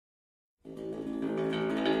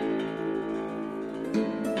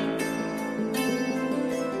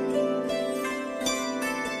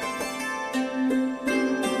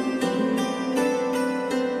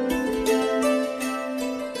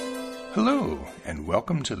Hello, and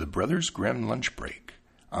welcome to the Brothers Grimm Lunch Break.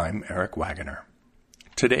 I'm Eric Wagoner.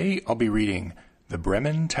 Today I'll be reading The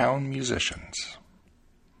Bremen Town Musicians.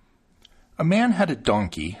 A man had a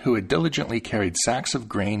donkey who had diligently carried sacks of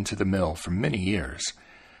grain to the mill for many years.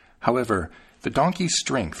 However, the donkey's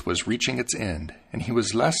strength was reaching its end, and he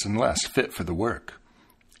was less and less fit for the work.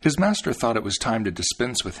 His master thought it was time to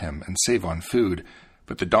dispense with him and save on food,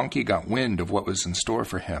 but the donkey got wind of what was in store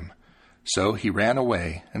for him. So he ran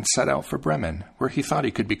away and set out for Bremen, where he thought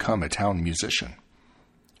he could become a town musician.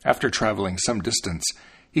 After traveling some distance,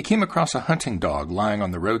 he came across a hunting dog lying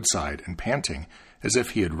on the roadside and panting, as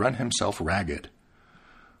if he had run himself ragged.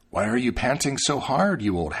 "Why are you panting so hard,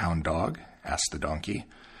 you old hound dog?" asked the donkey.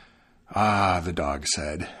 "Ah," the dog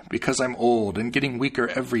said, "because I'm old and getting weaker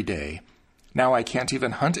every day. Now I can't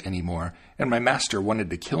even hunt anymore, and my master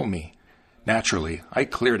wanted to kill me. Naturally, I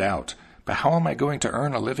cleared out, but how am I going to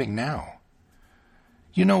earn a living now?"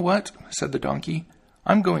 "You know what?" said the donkey.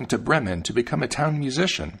 "I'm going to Bremen to become a town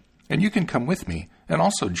musician, and you can come with me and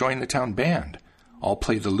also join the town band. I'll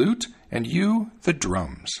play the lute, and you the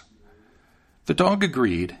drums." The dog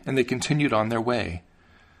agreed, and they continued on their way.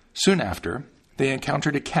 Soon after, they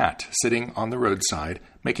encountered a cat sitting on the roadside,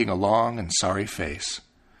 making a long and sorry face.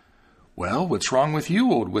 "Well, what's wrong with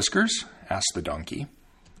you, old Whiskers?" asked the donkey.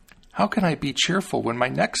 "How can I be cheerful when my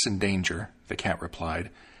neck's in danger?" the cat replied.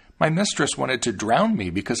 "My mistress wanted to drown me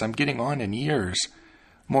because I'm getting on in years.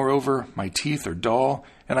 Moreover, my teeth are dull,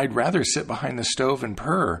 and I'd rather sit behind the stove and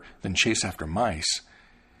purr than chase after mice.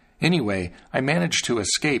 Anyway, I managed to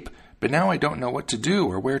escape, but now I don't know what to do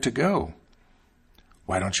or where to go."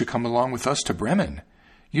 "Why don't you come along with us to Bremen?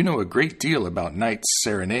 You know a great deal about night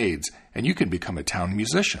serenades, and you can become a town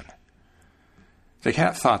musician." The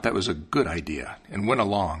cat thought that was a good idea and went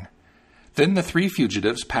along. Then the three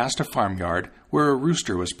fugitives passed a farmyard where a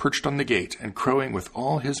rooster was perched on the gate and crowing with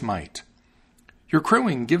all his might. "Your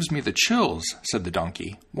crowing gives me the chills," said the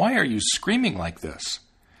donkey. "Why are you screaming like this?"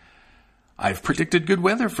 "I've predicted good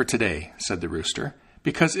weather for today," said the rooster,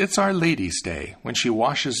 "because it's Our Lady's Day, when she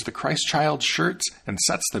washes the Christ child's shirts and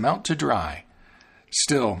sets them out to dry.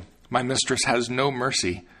 Still, my mistress has no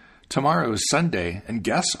mercy. Tomorrow's Sunday, and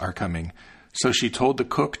guests are coming, so she told the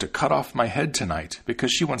cook to cut off my head tonight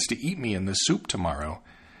because she wants to eat me in the soup tomorrow.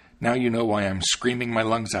 Now you know why I'm screaming my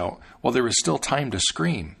lungs out while there is still time to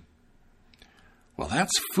scream." "Well,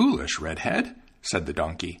 that's foolish, Redhead," said the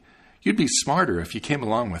donkey. "You'd be smarter if you came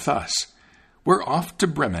along with us. We're off to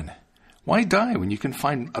Bremen. Why die when you can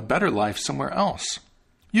find a better life somewhere else?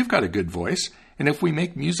 You've got a good voice, and if we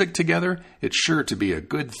make music together, it's sure to be a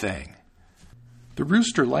good thing." The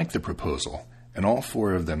rooster liked the proposal, and all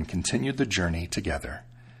four of them continued the journey together.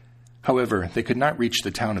 However, they could not reach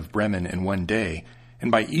the town of Bremen in one day, and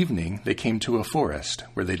by evening they came to a forest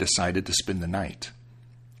where they decided to spend the night.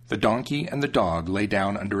 The donkey and the dog lay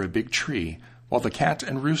down under a big tree, while the cat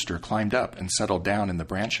and rooster climbed up and settled down in the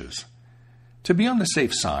branches. To be on the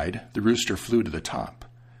safe side, the rooster flew to the top.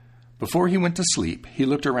 Before he went to sleep, he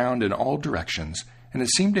looked around in all directions, and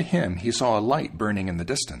it seemed to him he saw a light burning in the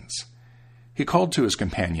distance. He called to his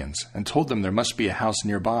companions and told them there must be a house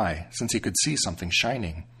nearby, since he could see something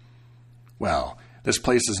shining. "Well, this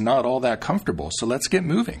place is not all that comfortable, so let's get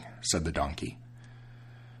moving," said the donkey.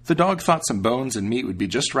 The dog thought some bones and meat would be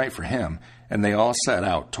just right for him, and they all set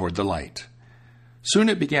out toward the light. Soon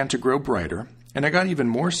it began to grow brighter, and it got even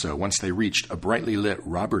more so once they reached a brightly lit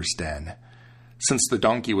robber's den. Since the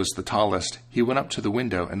donkey was the tallest, he went up to the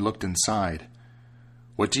window and looked inside.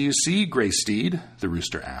 "What do you see, Gray Steed?" the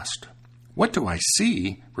rooster asked. "What do I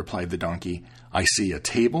see?" replied the donkey. "I see a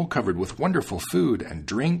table covered with wonderful food and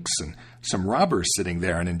drinks, and some robbers sitting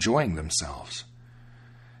there and enjoying themselves."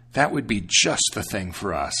 "That would be just the thing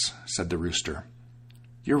for us," said the rooster.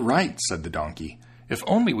 "You're right," said the donkey. "If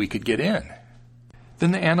only we could get in."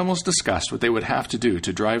 Then the animals discussed what they would have to do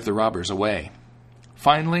to drive the robbers away.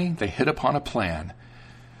 Finally, they hit upon a plan.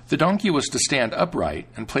 The donkey was to stand upright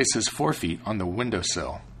and place his forefeet on the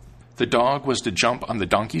windowsill. The dog was to jump on the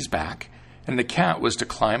donkey's back, and the cat was to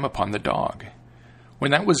climb upon the dog.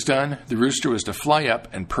 When that was done, the rooster was to fly up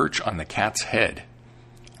and perch on the cat's head.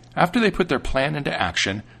 After they put their plan into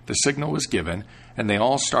action, the signal was given, and they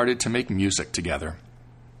all started to make music together.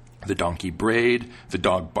 The donkey brayed, the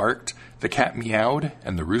dog barked, the cat meowed,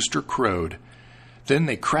 and the rooster crowed. Then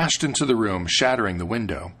they crashed into the room, shattering the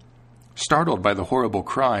window. Startled by the horrible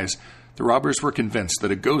cries, the robbers were convinced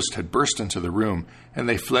that a ghost had burst into the room, and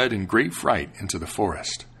they fled in great fright into the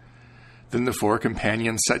forest. Then the four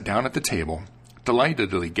companions sat down at the table,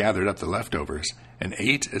 delightedly gathered up the leftovers, and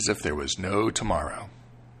ate as if there was no tomorrow.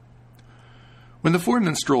 When the four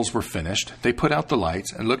minstrels were finished, they put out the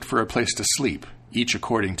lights and looked for a place to sleep, each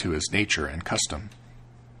according to his nature and custom.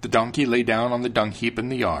 The donkey lay down on the dung heap in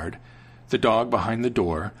the yard, the dog behind the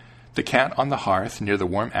door, the cat on the hearth near the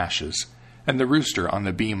warm ashes, and the rooster on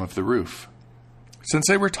the beam of the roof. Since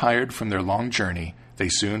they were tired from their long journey, they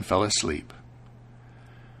soon fell asleep.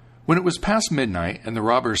 When it was past midnight, and the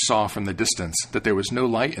robbers saw from the distance that there was no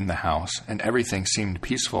light in the house, and everything seemed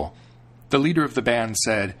peaceful, the leader of the band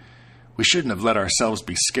said, "We shouldn't have let ourselves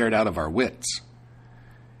be scared out of our wits."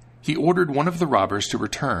 He ordered one of the robbers to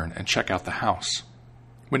return and check out the house.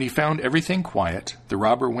 When he found everything quiet, the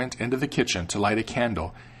robber went into the kitchen to light a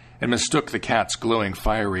candle and mistook the cat's glowing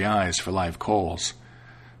fiery eyes for live coals.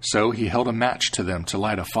 So he held a match to them to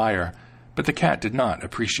light a fire, but the cat did not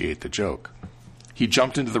appreciate the joke. He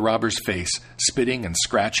jumped into the robber's face, spitting and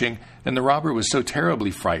scratching, and the robber was so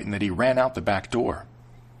terribly frightened that he ran out the back door.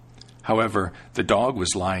 However, the dog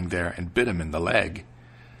was lying there and bit him in the leg.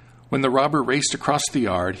 When the robber raced across the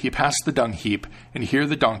yard, he passed the dung heap, and here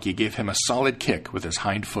the donkey gave him a solid kick with his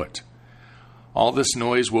hind foot. All this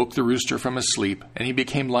noise woke the rooster from his sleep, and he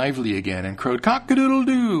became lively again and crowed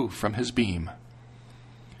 "Cock-a-doodle-doo" from his beam.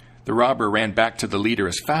 The robber ran back to the leader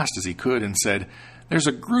as fast as he could and said, "There's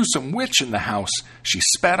a gruesome witch in the house. She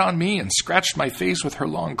spat on me and scratched my face with her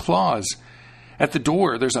long claws. At the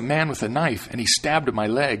door, there's a man with a knife, and he stabbed my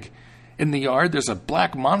leg. In the yard, there's a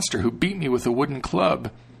black monster who beat me with a wooden club.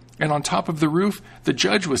 And on top of the roof, the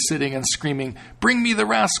judge was sitting and screaming, 'Bring me the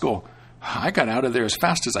rascal!' I got out of there as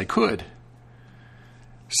fast as I could."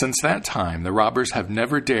 Since that time, the robbers have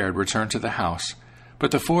never dared return to the house,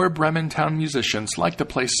 but the 4 Bremen town musicians liked the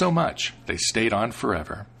place so much, they stayed on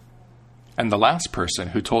forever. And the last person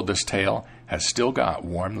who told this tale has still got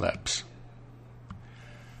warm lips.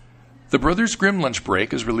 The Brothers Grimm Lunch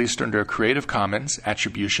Break is released under a Creative Commons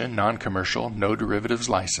Attribution, Non-Commercial, No Derivatives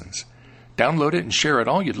license. Download it and share it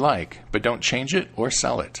all you'd like, but don't change it or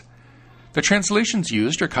sell it. The translations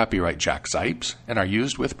used are copyright Jack Zipes and are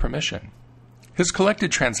used with permission. His collected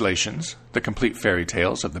translations, The Complete Fairy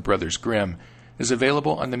Tales of the Brothers Grimm, is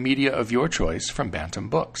available on the media of your choice from Bantam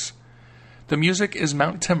Books. The music is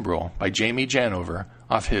Mount Timbrel by Jamie Janover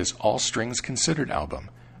off his All Strings Considered album,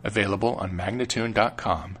 available on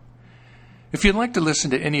Magnatune.com. If you'd like to listen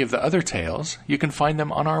to any of the other tales, you can find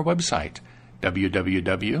them on our website,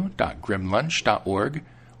 www.grimlunch.org,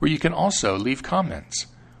 where you can also leave comments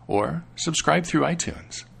or subscribe through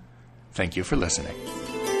iTunes. Thank you for listening.